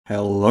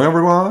Hello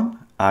everyone!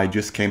 I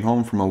just came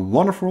home from a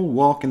wonderful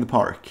walk in the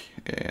park.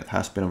 It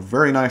has been a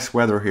very nice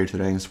weather here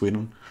today in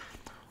Sweden.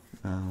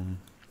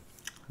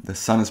 The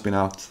sun has been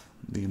out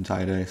the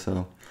entire day,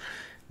 so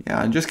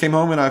yeah, I just came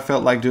home and I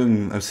felt like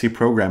doing a C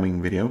programming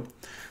video.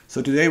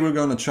 So today we're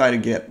going to try to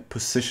get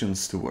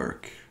positions to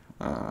work,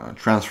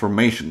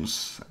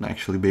 transformations, and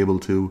actually be able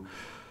to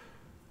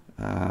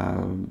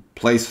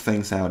place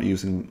things out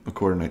using a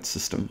coordinate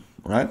system.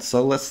 Alright,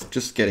 so let's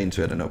just get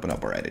into it and open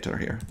up our editor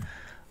here.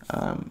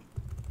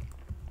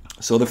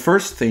 So the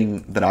first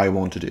thing that I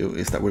want to do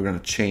is that we're going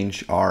to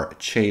change our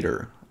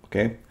shader,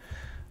 okay?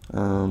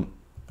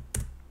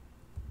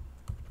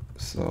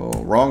 So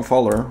wrong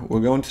folder,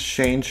 we're going to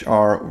change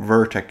our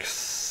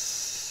vertex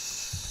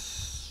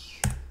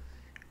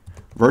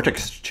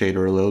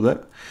shader a little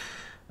bit.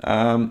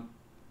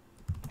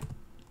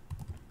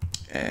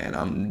 And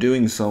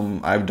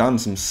I've done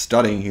some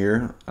studying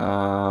here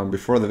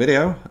before the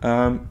video.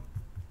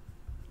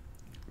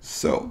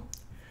 So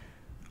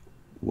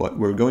what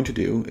we're going to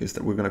do is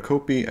that we're going to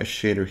copy a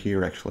shader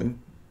here actually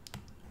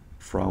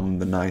from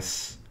the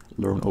nice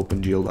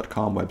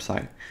learnopengl.com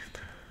website,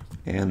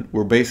 and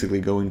we're basically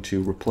going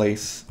to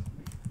replace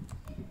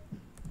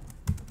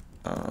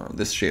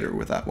this shader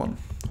with that one,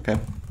 okay?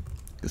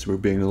 Because we're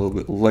being a little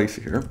bit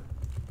lazy here.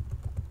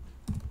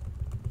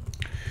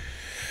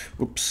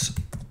 Oops,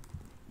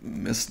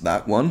 missed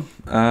that one.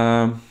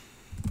 Right.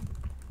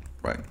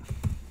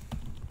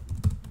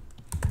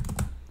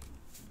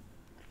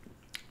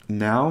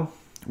 Now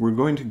we're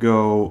going to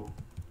go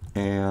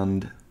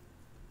and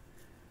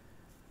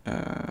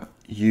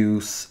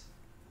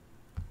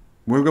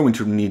we're going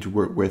to need to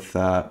work with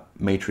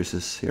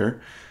matrices here.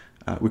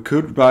 We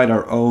could write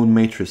our own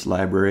matrix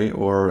library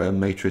or a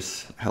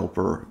matrix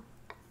helper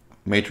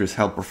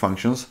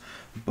functions,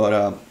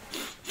 but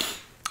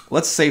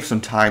let's save some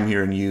time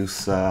here and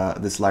use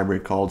this library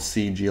called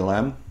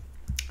CGLM.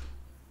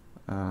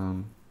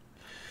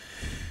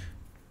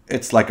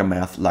 It's like a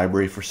math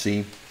library for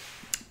C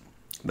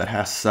that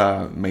has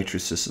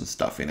matrices and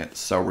stuff in it.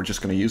 So we're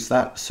just going to use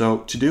that.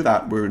 So to do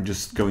that, we're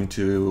just going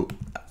to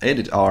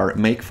edit our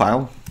make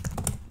file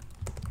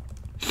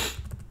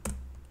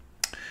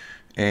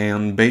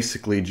and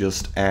basically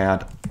just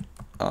add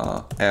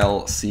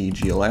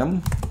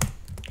lcglm,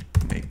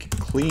 make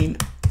clean,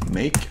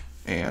 make,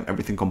 and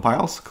everything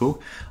compiles.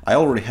 Cool. I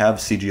already have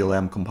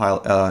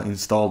CGLM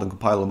installed and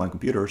compiled on my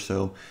computer,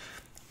 so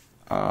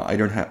I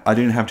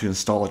didn't have to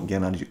install it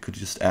again. I could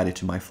just add it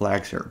to my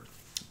flags here.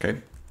 Okay.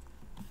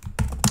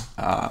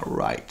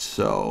 Right,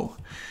 so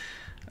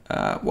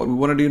what we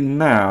want to do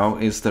now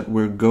is that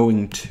we're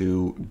going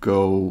to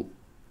go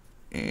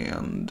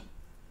and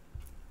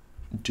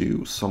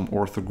do some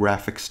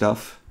orthographic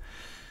stuff,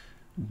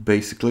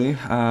 basically.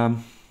 I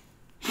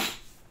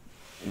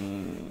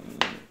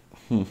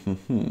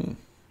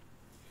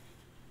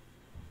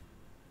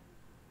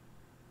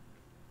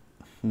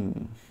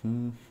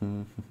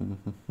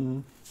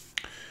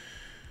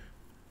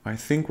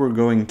think we're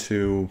going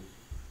to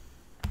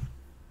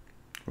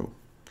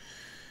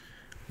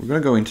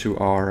go into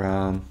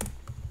our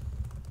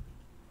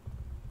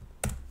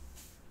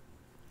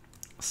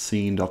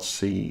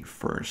scene.c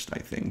first, I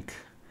think.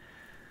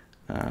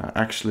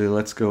 Actually,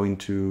 let's go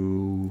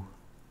into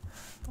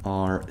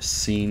our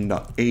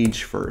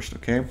scene.h first,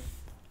 okay?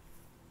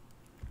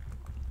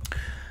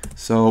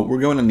 So we're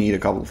going to need a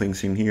couple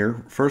things in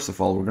here. First of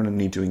all, we're going to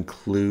need to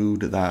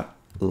include that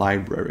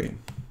library.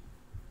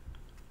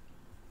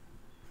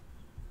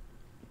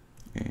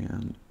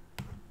 And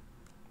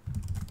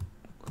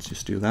let's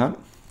just do that.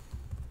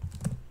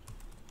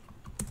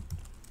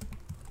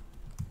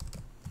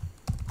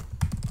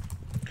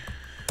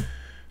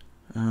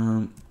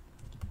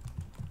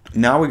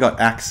 Now we got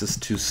access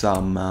to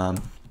some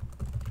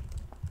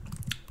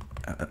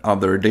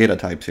other data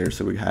types here.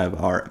 So we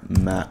have our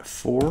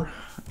mat4,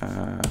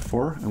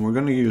 and we're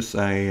going to use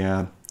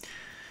the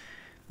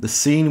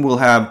scene will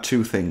have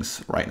two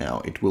things right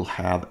now. It will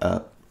have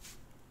a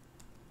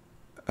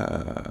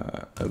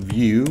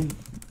view,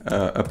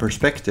 a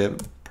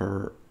perspective,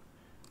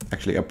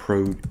 actually a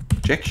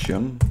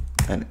projection,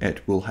 and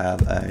it will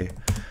have a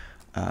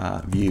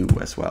view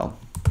as well.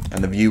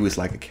 And the view is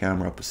like a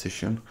camera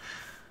position.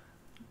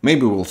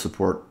 Maybe we'll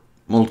support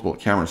multiple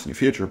cameras in the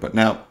future, but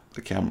now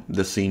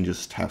the scene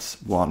just has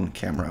one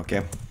camera,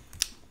 okay?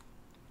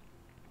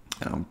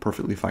 And I'm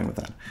perfectly fine with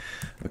that.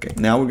 Okay,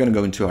 now we're going to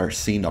go into our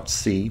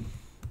scene.c.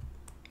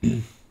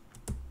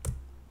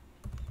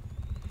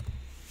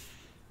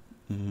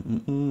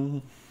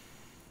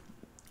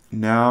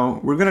 Now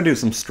we're going to do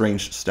some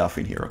strange stuff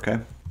in here, okay?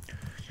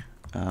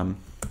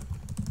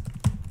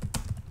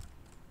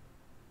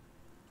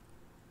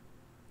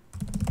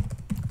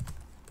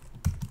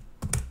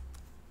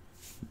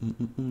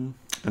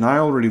 And I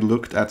already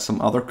looked at some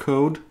other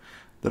code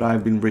that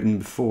I've been written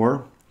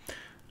before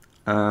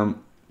when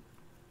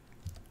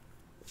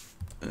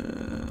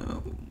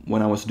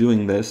I was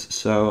doing this,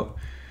 so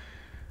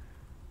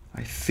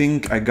I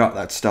think I got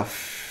that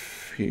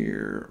stuff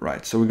here.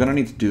 Right, so we're gonna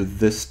need to do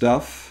this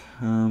stuff.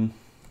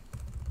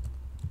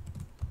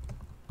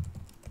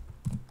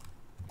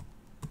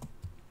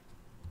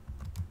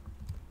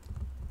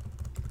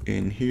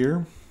 in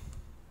here.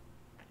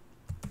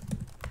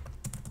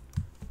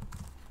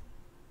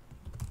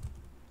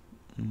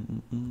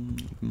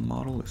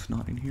 Model is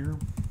not in here.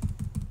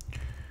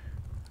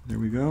 There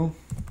we go.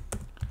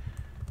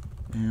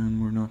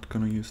 And we're not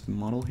going to use the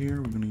model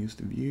here. We're going to use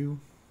the view.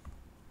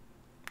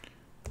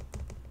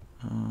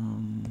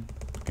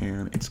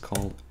 And it's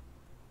called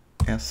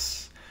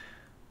S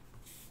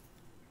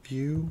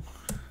view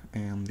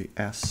and the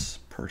S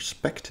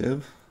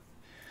perspective.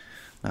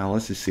 Now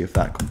let's just see if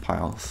that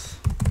compiles.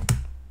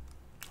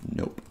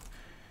 Nope.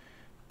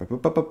 Yeah,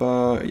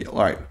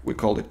 all right, we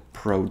called it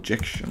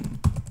projection.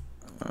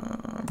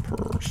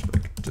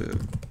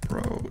 Perspective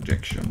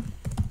projection.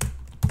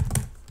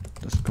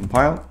 Does it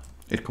compile?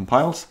 It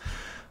compiles.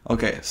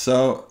 Okay,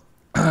 so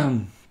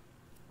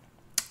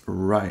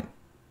right,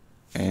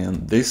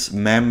 and this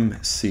mem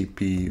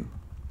CPU,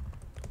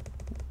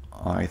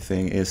 I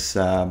think, is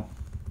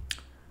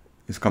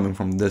coming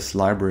from this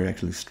library,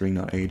 actually,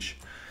 string.h,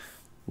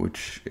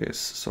 which is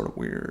sort of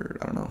weird.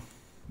 I don't know.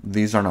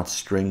 These are not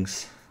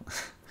strings,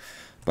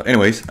 but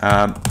anyways,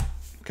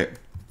 okay.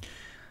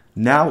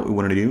 Now what we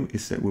want to do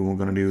is that we were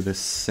going to do the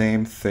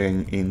same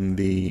thing in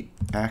the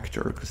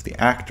actor, because the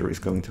actor is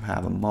going to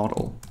have a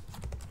model.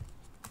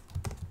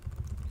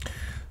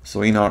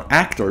 So in our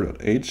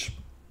actor.h,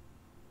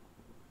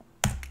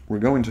 we're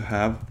going to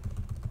have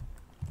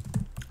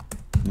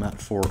mat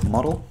for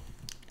model.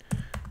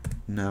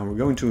 Now we're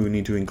going to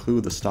need to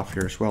include the stuff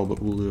here as well, but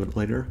we'll do it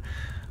later.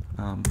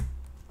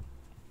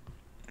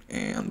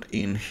 And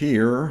in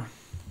here,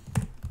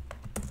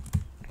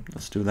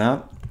 let's do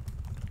that.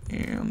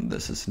 And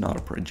this is not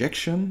a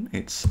projection,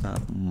 it's a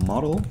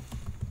model.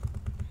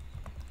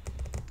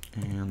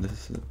 And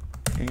this is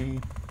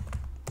a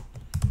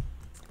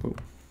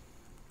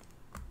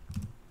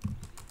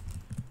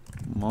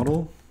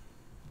model.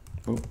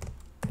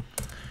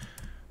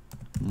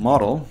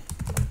 Model.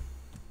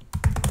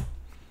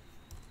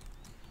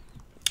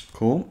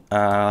 Cool.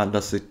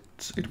 Does it?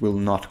 It will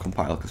not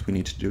compile because we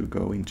need to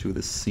go into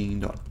the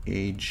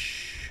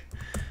scene.h,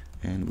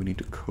 and we need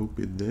to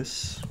copy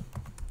this.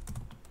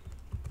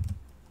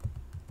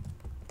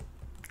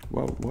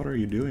 Whoa, what are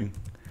you doing?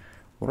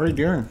 What are you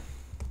doing?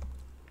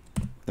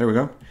 There we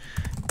go.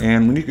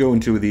 And we need to go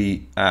into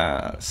the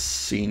actor.h.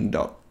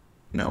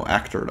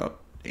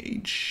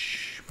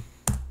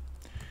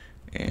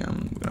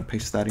 And we're gonna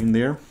paste that in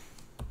there.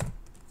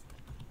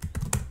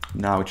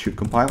 Now it should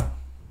compile.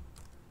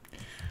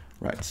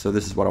 Right, so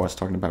this is what I was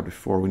talking about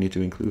before. We need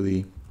to include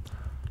the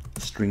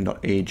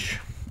string.h.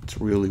 It's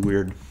really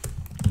weird.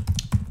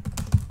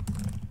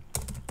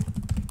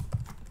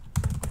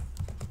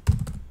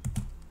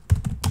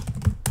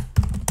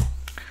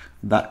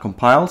 That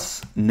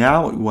compiles.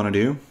 Now what we want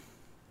to do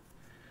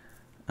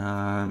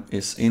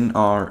is in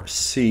our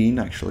scene,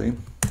 actually.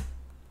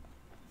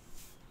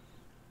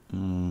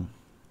 We're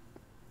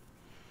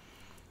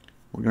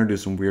going to do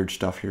some weird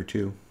stuff here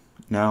too.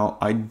 Now,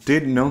 I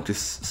did notice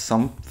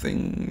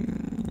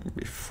something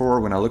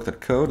before when I looked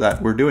at code,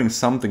 that we're doing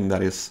something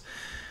that is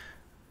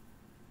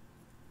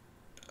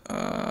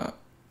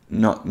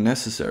not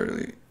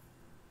necessarily,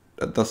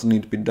 that doesn't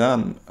need to be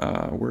done.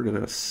 Where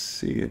did I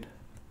see it?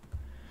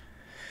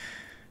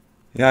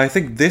 Yeah, I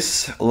think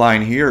this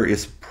line here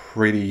is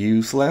pretty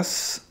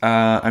useless.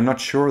 I'm not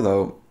sure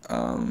though.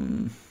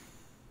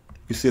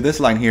 You see, this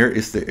line here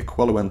is the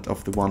equivalent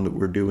of the one that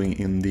we're doing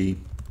in the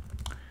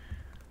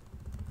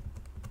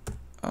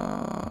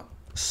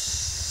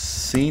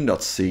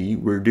scene.c.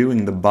 We're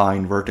doing the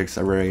bind vertex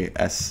array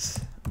as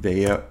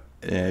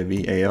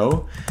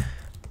VAO,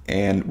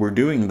 and we're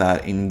doing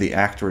that in the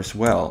actor as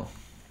well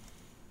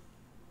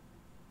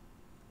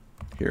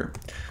here.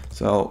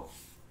 So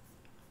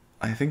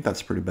I think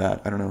that's pretty bad.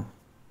 I don't know.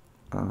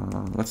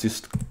 Let's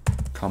just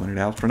comment it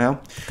out for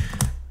now.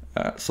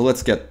 So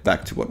let's get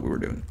back to what we were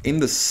doing. In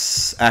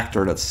this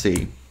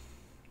actor.c,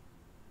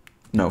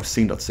 no,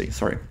 scene.c,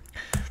 sorry.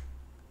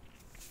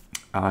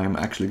 I'm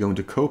actually going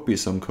to copy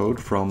some code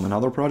from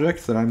another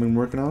project that I've been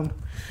working on.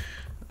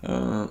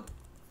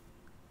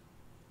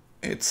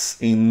 It's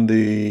in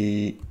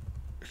the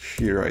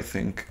here, I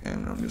think,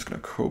 and I'm just going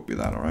to copy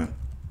that, all right?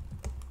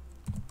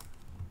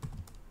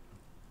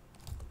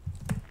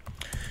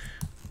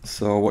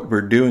 So what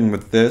we're doing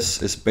with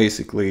this is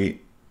basically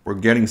we're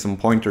getting some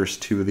pointers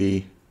to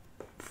the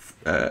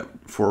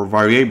for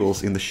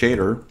variables in the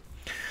shader,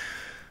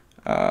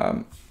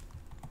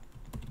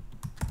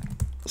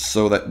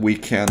 so that we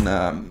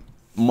can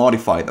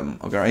modify them.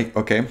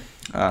 Okay.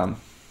 And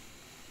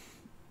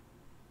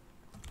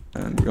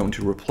we're going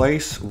to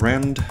replace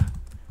rend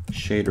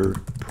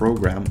shader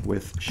program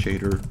with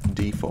shader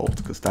default,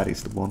 because that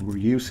is the one we're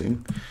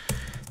using.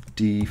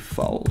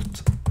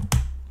 Default.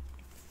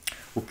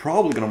 We're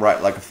probably going to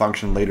write like a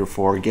function later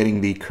for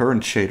getting the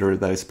current shader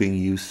that is being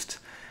used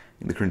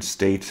in the current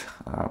state.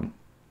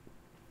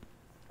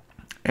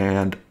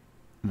 And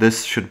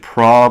this should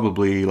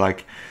probably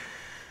like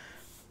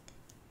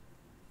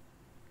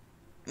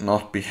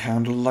not be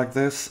handled like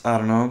this. I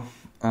don't know.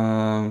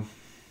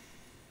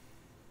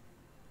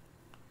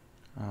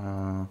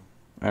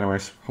 Anyways,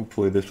 anyways,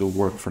 hopefully this will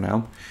work for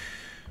now.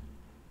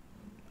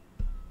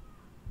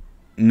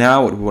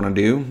 Now what we want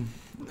to do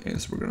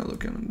is we're going to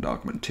look in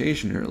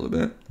documentation here a little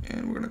bit,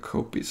 and we're going to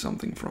copy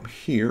something from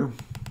here.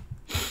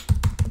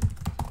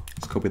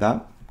 Let's copy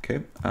that.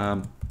 Okay.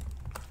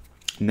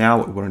 Now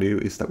what we want to do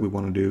is that we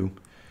want to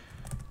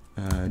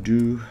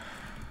do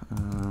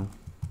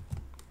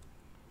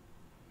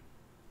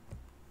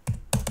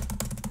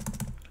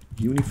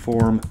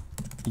uniform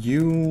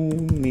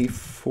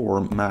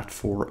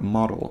mat4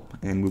 model,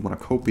 and we want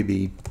to copy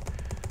the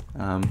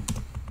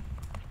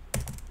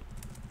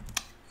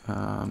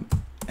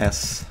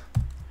S.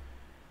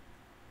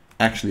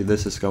 Actually,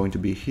 this is going to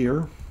be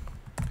here.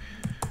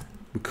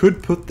 We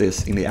could put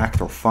this in the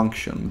actor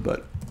function,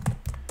 but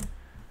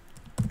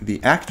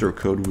the actor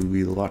code will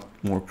be a lot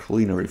more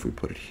cleaner if we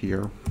put it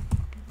here.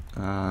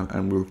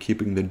 And we're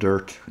keeping the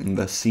dirt in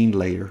the scene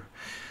layer,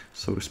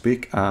 so to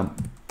speak.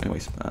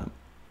 Anyways,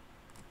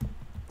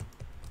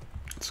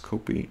 let's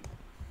copy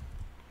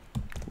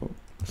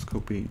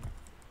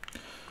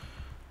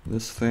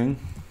this thing,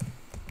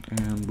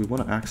 and we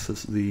want to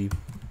access the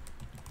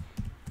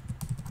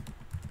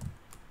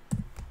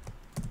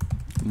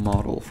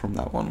model from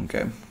that one.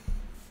 Okay,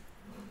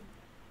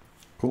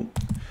 cool.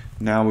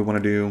 Now we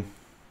want to do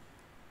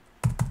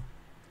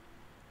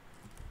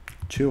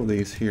 2 of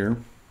these here.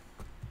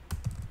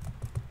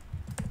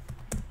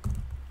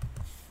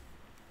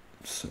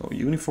 So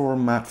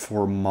uniform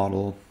mat4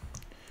 model.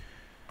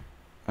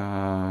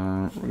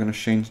 We're going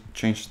to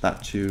change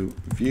that to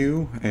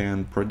view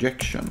and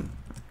projection.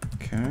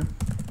 Okay.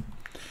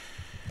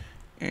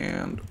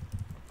 And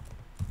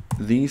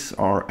these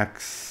are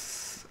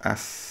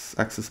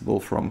accessible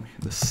from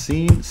the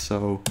scene.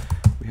 So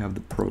we have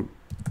the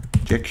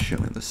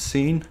projection in the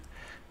scene,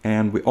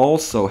 and we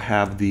also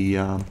have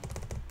the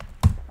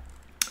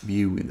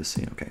view in the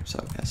scene. Okay,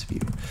 so S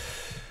view.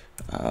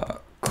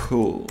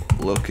 Cool,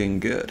 looking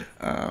good.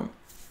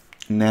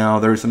 Now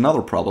there's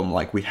another problem,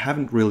 like we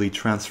haven't really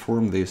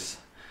transformed this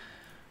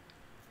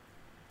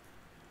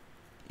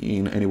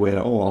in any way at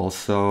all.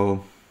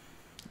 So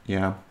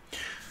yeah,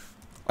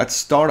 let's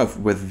start off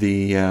with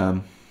the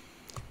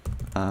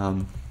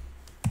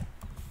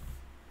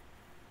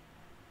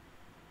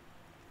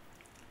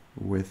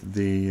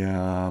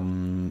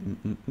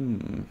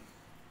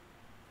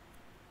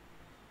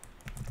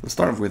let's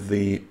start off with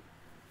the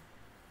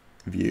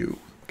view.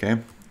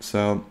 Okay,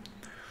 so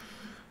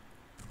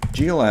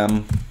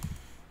GLM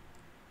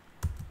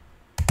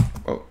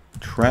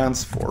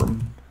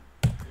transform.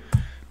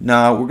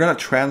 Now we're gonna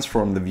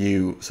transform the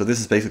view. So this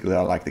is basically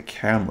like the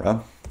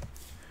camera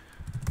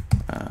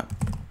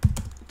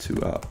to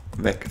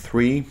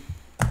vec3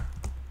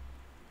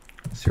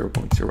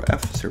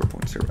 0.0f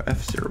 0.0f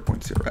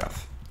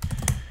 0.0f.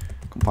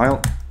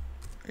 Compile.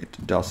 It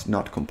does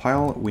not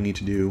compile. We need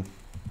to do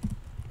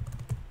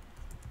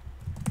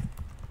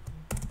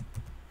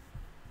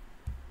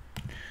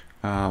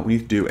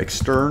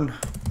extern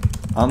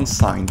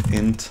unsigned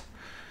int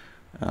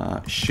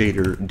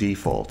shader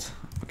default.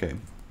 Okay,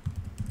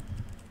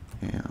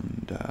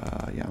 and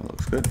yeah, that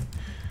looks good.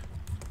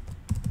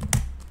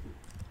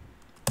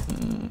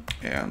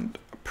 And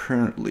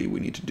apparently we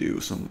need to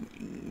do some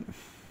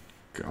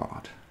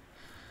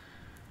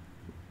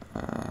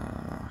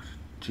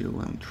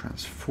GLM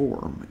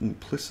transform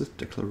implicit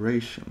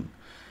declaration.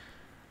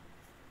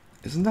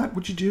 Isn't that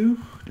what you do?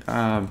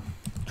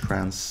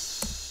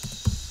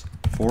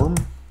 Transform.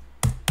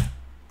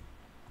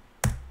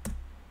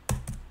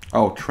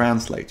 Oh,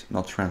 translate,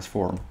 not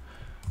transform.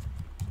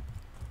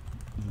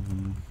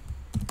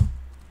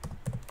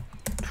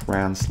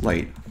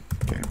 Translate.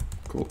 Okay,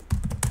 cool.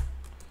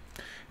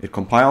 It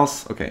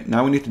compiles. Okay,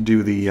 now we need to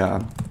do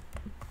the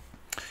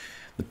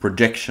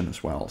projection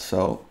as well.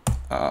 So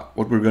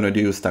what we're going to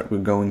do is that we're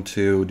going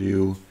to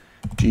do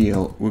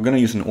we're going to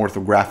use an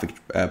orthographic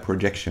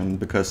projection,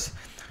 because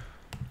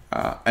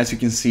as you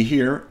can see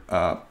here,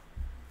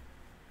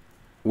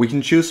 we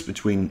can choose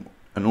between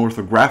an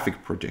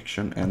orthographic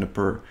projection and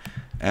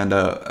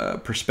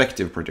a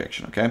perspective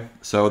projection. Okay,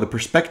 so the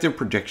perspective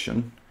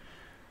projection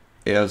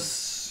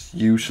is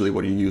usually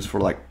what you use for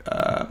like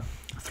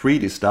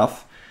 3D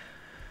stuff,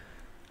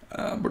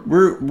 but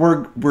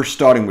we're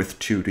starting with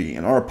 2D,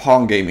 and our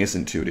Pong game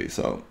isn't 2D,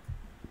 so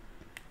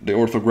the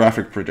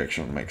orthographic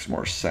projection makes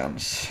more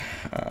sense.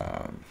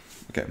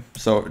 Okay,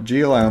 so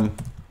GLM,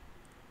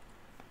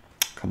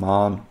 come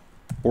on,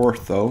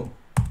 ortho.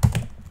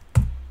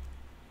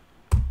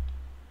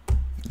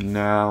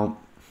 Now,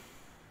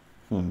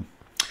 I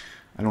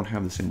don't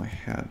have this in my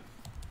head.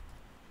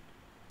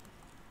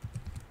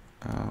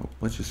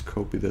 Let's just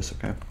copy this,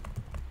 okay?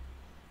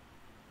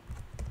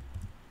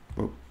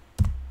 Oh.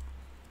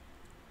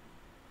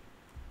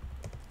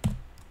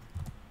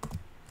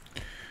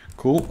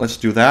 Cool, let's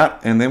do that.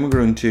 And then we're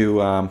going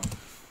to,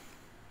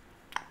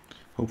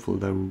 hopefully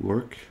that will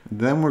work.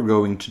 Then we're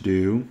going to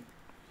do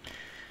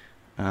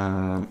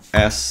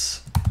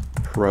S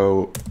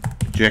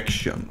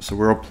projection. So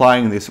we're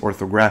applying this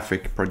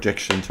orthographic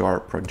projection to our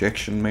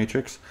projection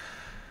matrix.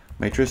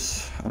 I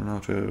don't know how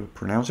to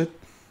pronounce it.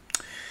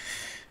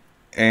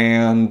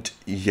 And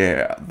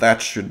yeah,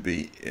 that should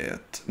be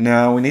it.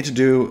 Now we need to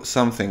do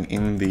something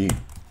in the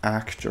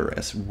actor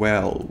as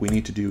well. We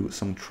need to do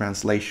some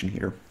translation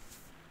here.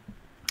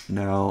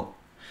 Now,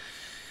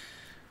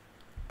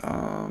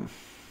 I'm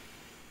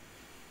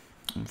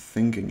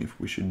thinking if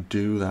we should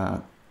do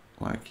that,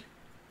 like,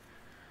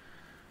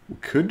 we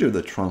could do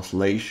the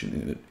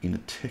translation in a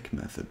tick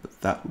method,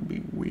 but that would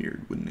be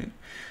weird, wouldn't it?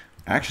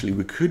 Actually,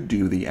 we could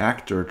do the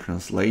actor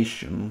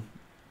translation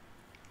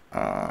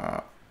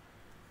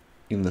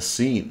in the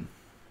scene,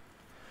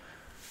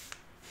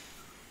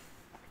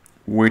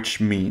 which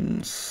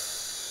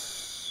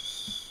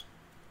means,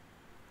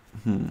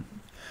 I mean,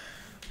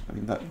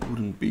 that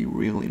wouldn't be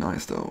really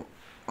nice though.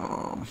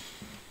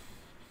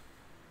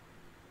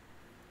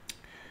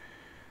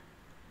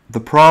 The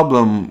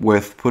problem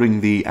with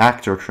putting the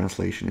actor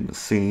translation in the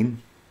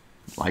scene,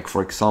 like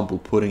for example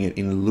putting it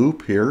in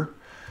loop here,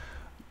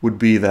 would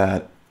be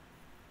that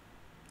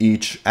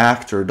each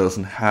actor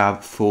doesn't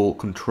have full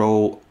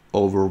control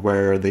over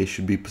where they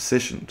should be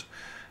positioned.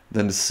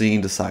 Then the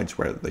scene decides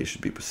where they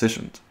should be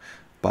positioned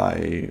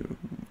by,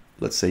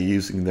 let's say,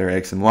 using their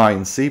X and Y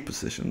and Z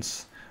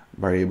positions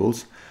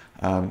variables.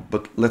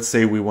 But let's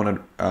say we want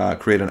to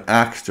create an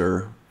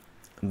actor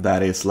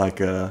that is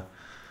like a,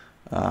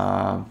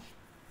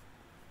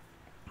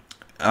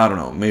 I don't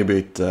know,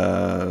 maybe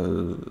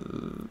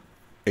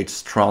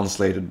it's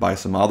translated by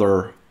some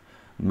other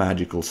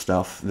magical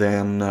stuff,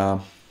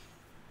 then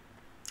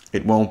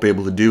it won't be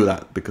able to do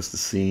that because the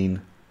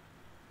scene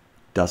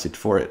does it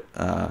for it.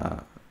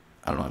 I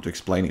don't know how to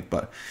explain it,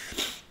 but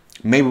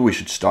maybe we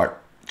should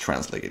start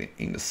translating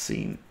in the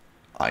scene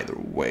either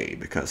way,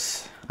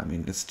 because I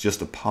mean it's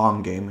just a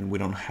pawn game and we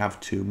don't have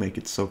to make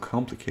it so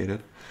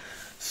complicated.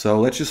 So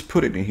let's just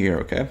put it in here,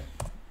 okay?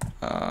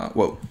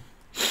 Whoa.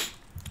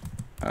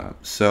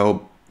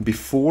 So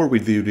before we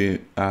do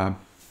the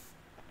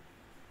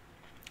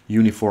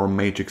uniform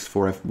matrix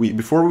 4F,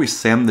 before we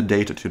send the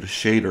data to the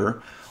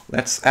shader,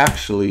 let's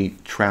actually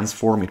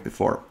transform it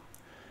before,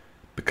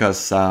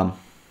 because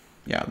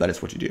yeah, that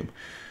is what you do.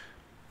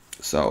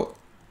 So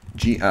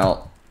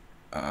GLM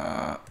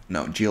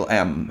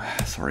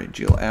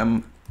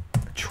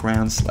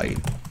translate,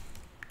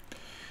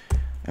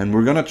 and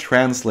we're gonna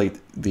translate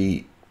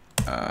the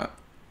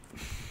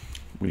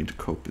we need to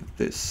copy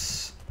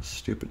this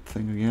stupid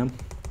thing again.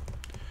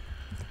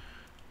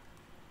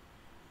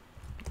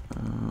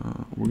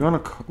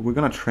 We're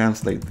gonna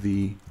translate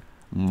the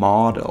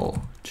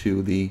model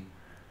to the,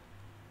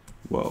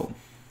 whoa,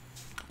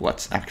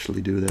 let's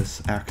actually do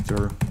this.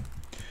 Actor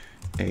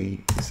A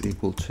is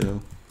equal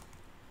to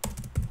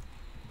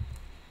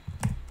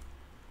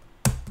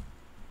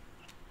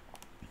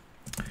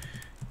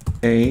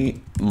A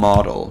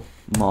model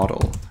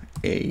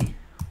A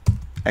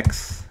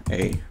X,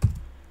 A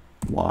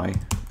Y,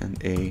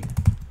 and A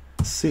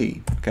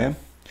C, okay?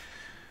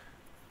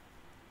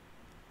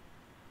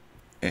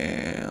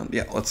 And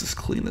yeah, let's just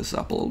clean this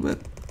up a little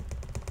bit.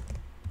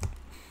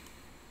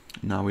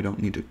 Now we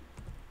don't need to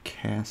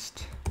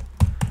cast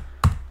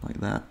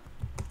like that.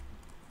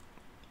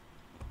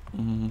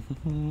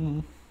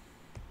 And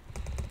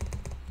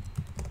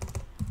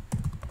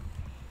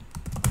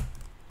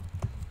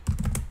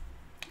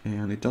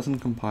it doesn't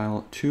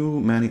compile too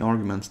many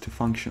arguments to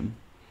function.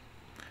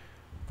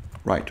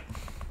 Right,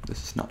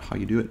 this is not how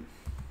you do it.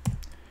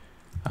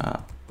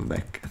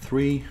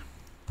 Vec3.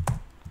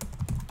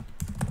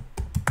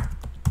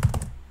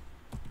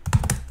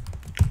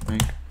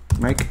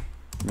 Make.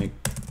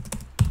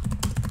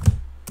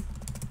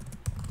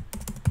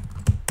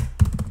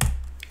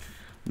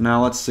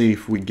 Now let's see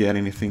if we get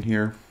anything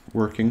here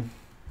working.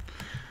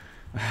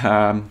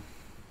 I'm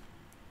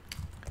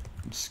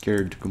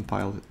scared to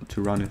compile it,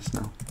 to run this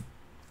now.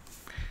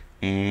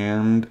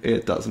 And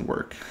it doesn't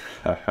work.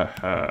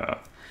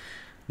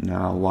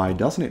 Now, why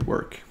doesn't it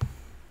work?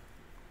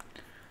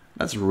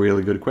 That's a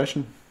really good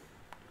question.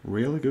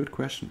 Really good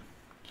question.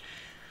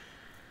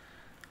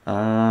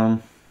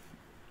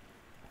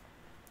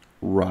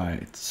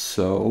 Right,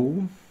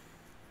 so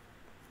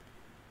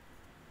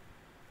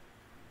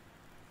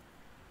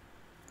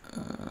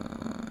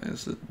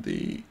is it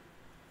the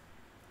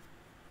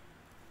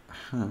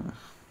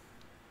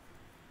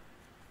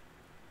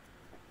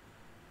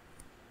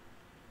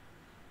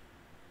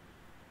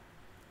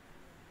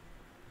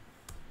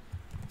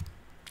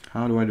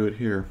how do I do it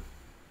here?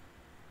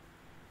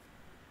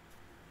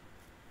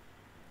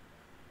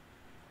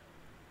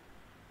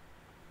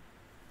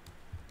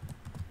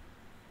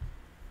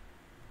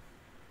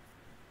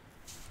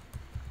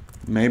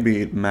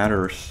 Maybe it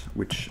matters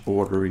which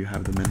order you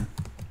have them in.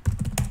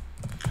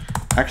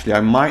 Actually,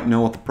 I might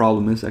know what the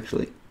problem is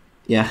actually.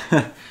 Yeah,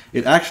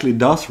 it actually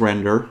does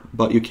render,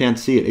 but you can't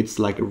see it. It's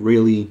like a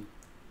really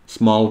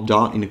small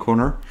dot in the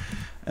corner.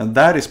 And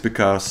that is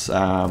because,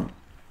 let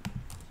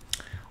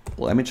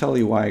me tell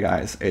you why,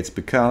 guys. It's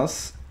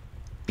because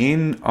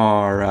in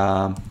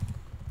our,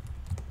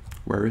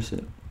 where is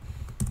it?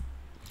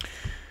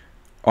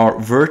 Our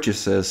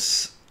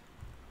vertices,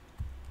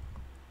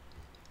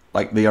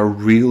 like they are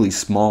really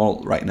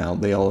small right now.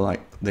 They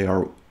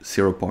are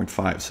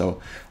 0.5.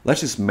 So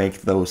let's just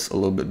make those a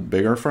little bit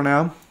bigger for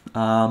now.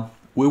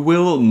 We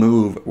will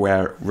move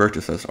where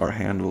vertices are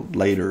handled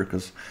later,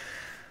 because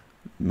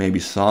maybe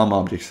some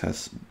objects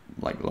has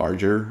like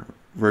larger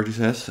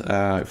vertices,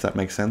 if that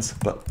makes sense.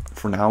 But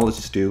for now, let's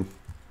just do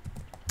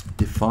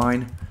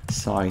define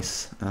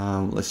size.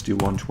 Let's do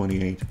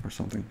 128 or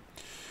something.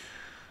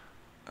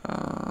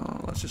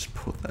 Let's just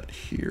put that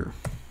here.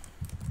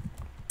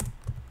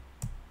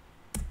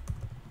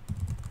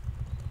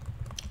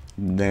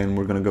 Then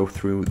we're going to go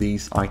through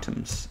these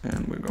items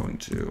and we're going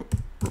to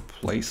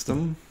replace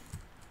them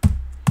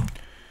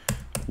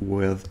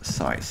with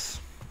size.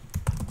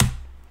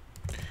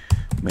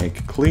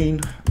 Make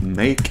clean,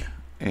 make,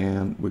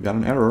 and we got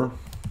an error.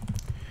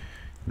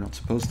 You're not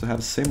supposed to have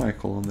a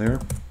semicolon there.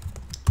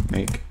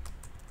 Make,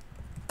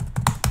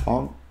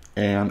 on,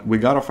 and we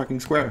got a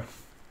fucking square.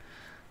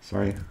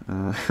 Sorry,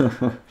 got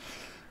a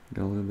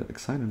little bit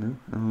excited now.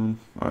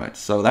 All right,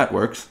 so that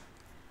works.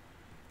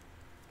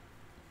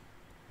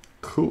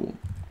 Cool.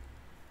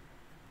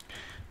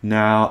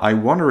 Now I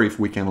wonder if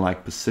we can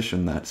like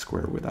position that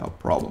square without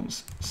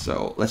problems.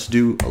 So let's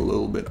do a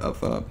little bit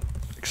of a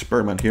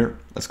experiment here.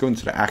 Let's go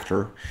into the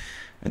actor,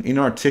 and in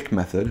our tick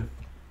method,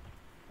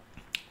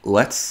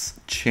 let's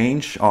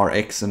change our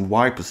X and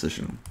Y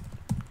position.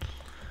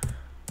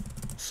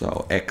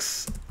 So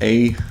AX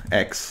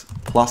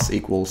plus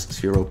equals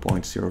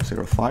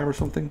 0.005 or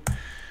something.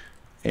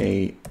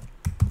 AY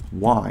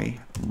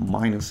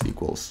minus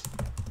equals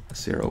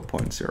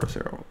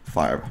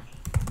 0.005.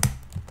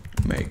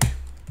 Make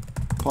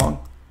pawn,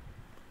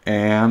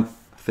 and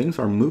things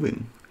are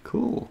moving.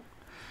 Cool.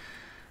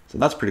 So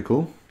that's pretty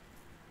cool.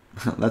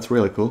 That's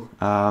really cool.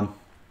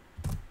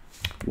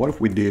 What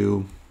if we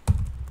do?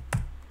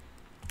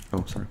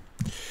 Oh, sorry.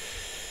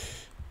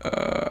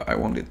 I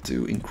want it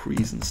to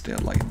increase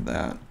instead, like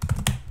that.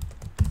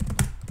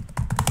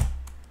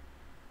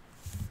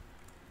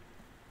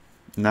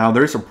 Now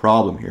there's a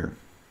problem here.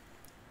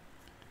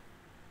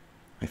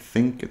 I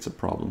think it's a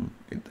problem.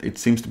 It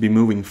seems to be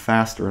moving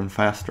faster and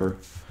faster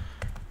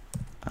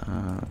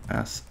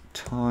as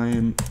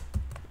time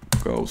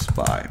goes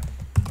by.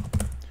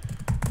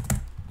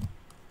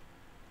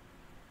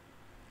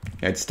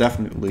 It's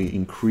definitely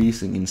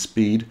increasing in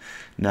speed.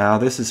 Now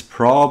this is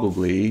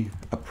probably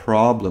a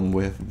problem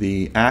with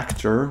the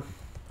actor.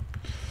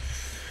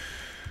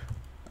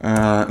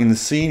 In the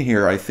scene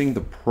here, I think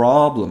the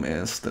problem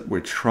is that we're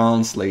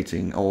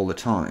translating all the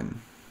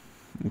time.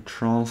 We're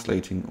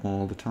translating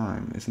all the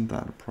time. Isn't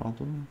that a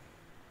problem?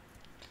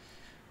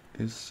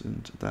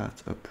 Isn't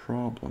that a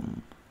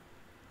problem?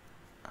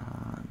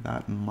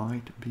 That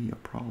might be a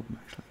problem,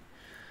 actually.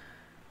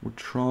 We're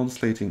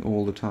translating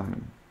all the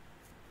time.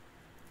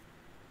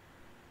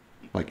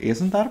 Like,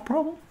 isn't that a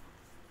problem?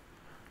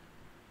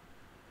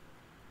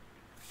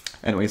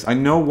 Anyways, I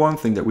know one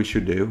thing that we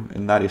should do,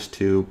 and that is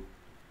to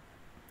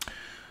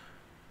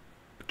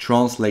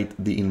translate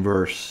the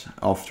inverse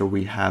after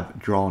we have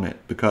drawn it,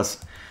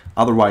 because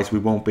otherwise we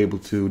won't be able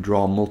to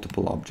draw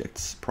multiple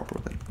objects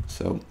properly.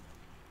 So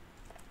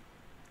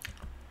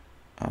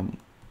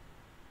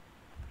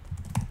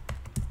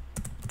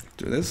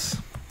do this,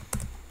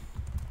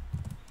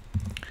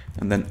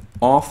 and then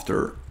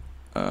after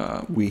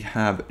we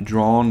have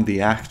drawn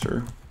the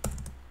actor,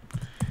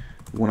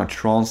 we want to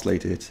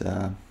translate it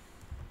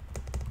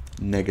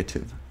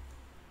negative,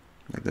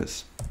 like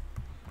this.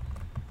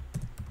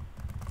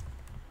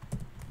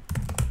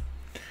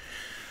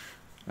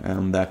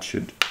 And that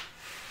should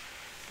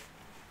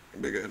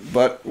be good.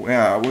 But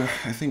yeah,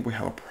 I think we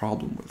have a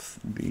problem with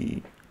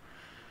the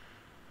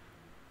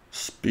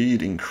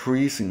speed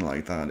increasing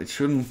like that. It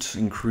shouldn't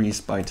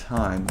increase by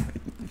time.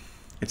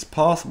 It's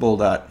possible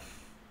that,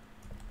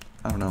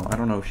 I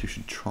don't know if you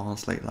should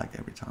translate like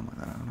every time like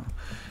that. I don't know.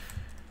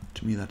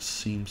 To me that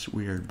seems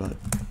weird, but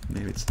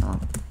maybe it's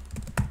not.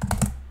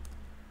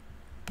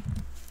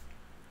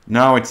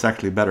 Now it's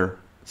actually better.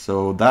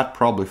 So that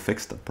probably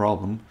fixed the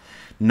problem.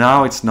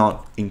 Now it's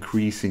not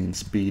increasing in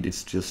speed,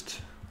 it's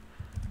just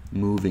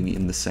moving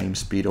in the same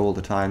speed all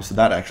the time. So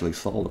that actually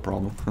solved the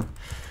problem.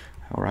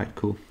 All right,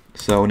 cool.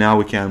 So now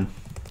we can,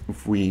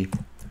 if we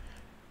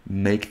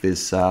make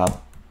this like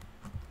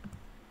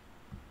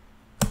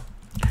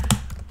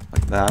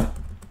that,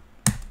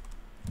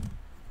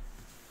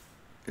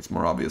 it's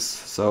more obvious.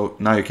 So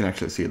now you can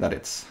actually see that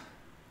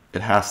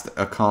it has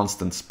a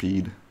constant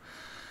speed.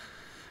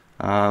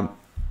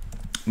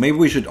 Maybe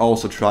we should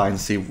also try and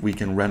see if we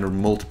can render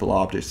multiple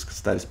objects, because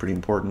that is pretty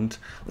important.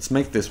 Let's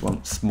make this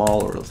one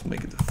smaller. Let's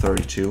make it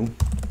 32.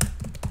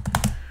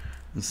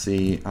 And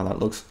see how that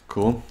looks.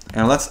 Cool.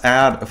 And let's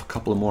add a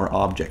couple of more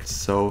objects.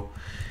 So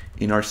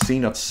in our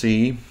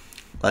scene.c,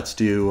 let's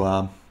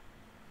do,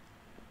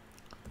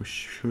 we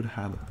should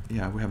have,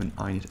 yeah, we have an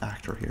init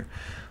actor here.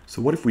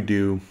 So what if we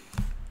do,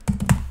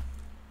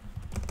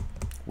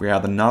 we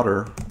add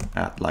another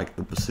at like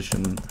the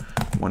position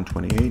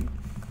 128.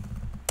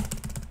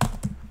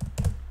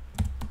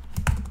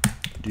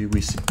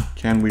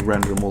 Can we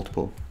render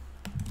multiple?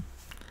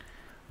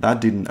 That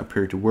didn't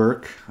appear to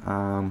work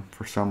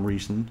for some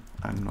reason.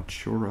 I'm not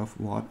sure of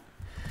what.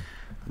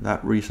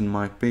 that reason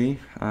might be.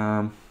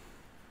 God,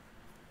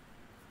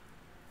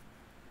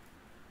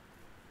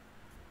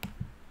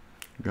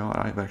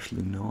 I have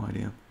actually no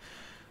idea.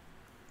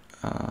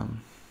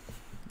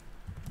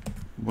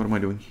 What am I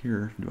doing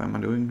here? Am I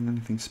doing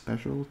anything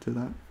special to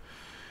that?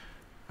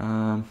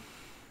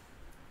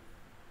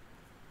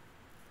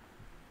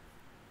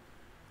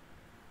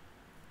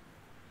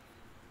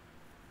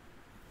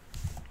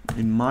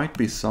 It might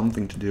be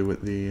something to do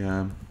with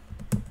the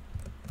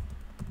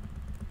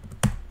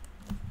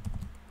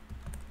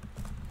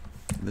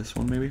this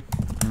one maybe?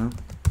 I don't know.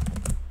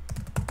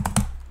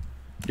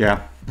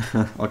 Yeah,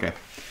 okay.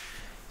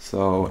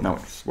 So now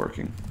it's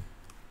working.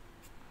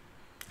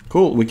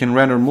 Cool, we can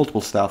render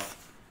multiple stuff.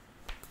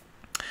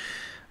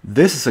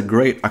 This is a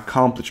great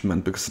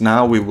accomplishment because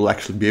now we will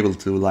actually be able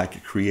to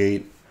like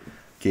create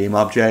game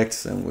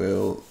objects, and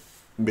we'll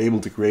be able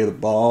to create a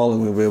ball,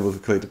 and we'll be able to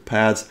create the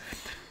pads.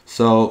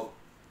 So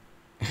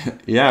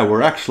yeah,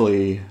 we're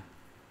actually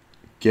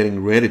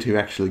getting ready to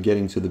actually get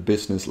into the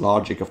business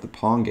logic of the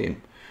Pong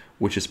game,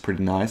 which is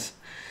pretty nice.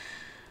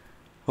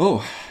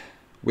 Oh,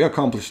 we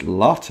accomplished a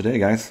lot today,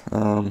 guys.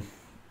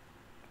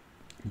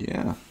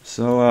 Yeah,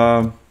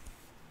 so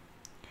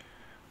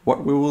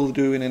what we will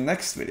do in the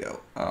next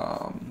video.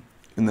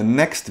 In the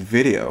next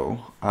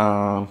video,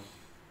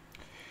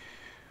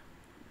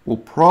 we'll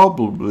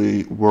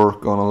probably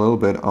work on a little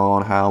bit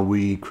on how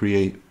we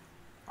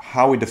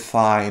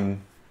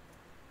define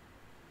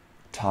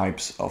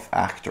types of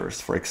actors.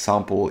 For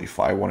example, if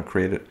I want to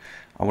create it,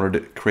 I wanted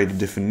to create a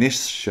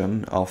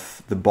definition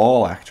of the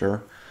ball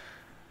actor,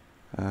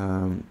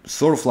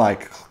 sort of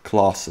like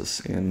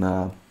classes in,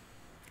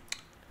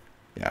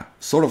 yeah,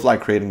 sort of like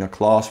creating a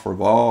class for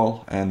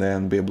ball and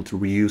then be able to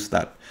reuse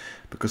that,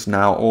 because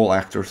now all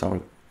actors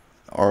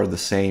are the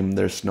same.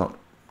 There's not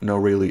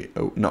really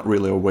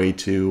a way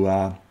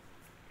to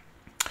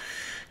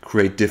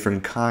create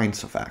different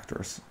kinds of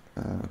actors.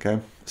 Okay,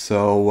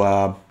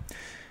 so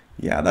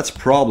yeah, that's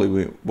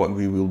probably what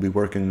we will be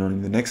working on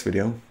in the next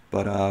video.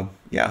 But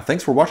yeah,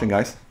 thanks for watching,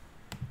 guys.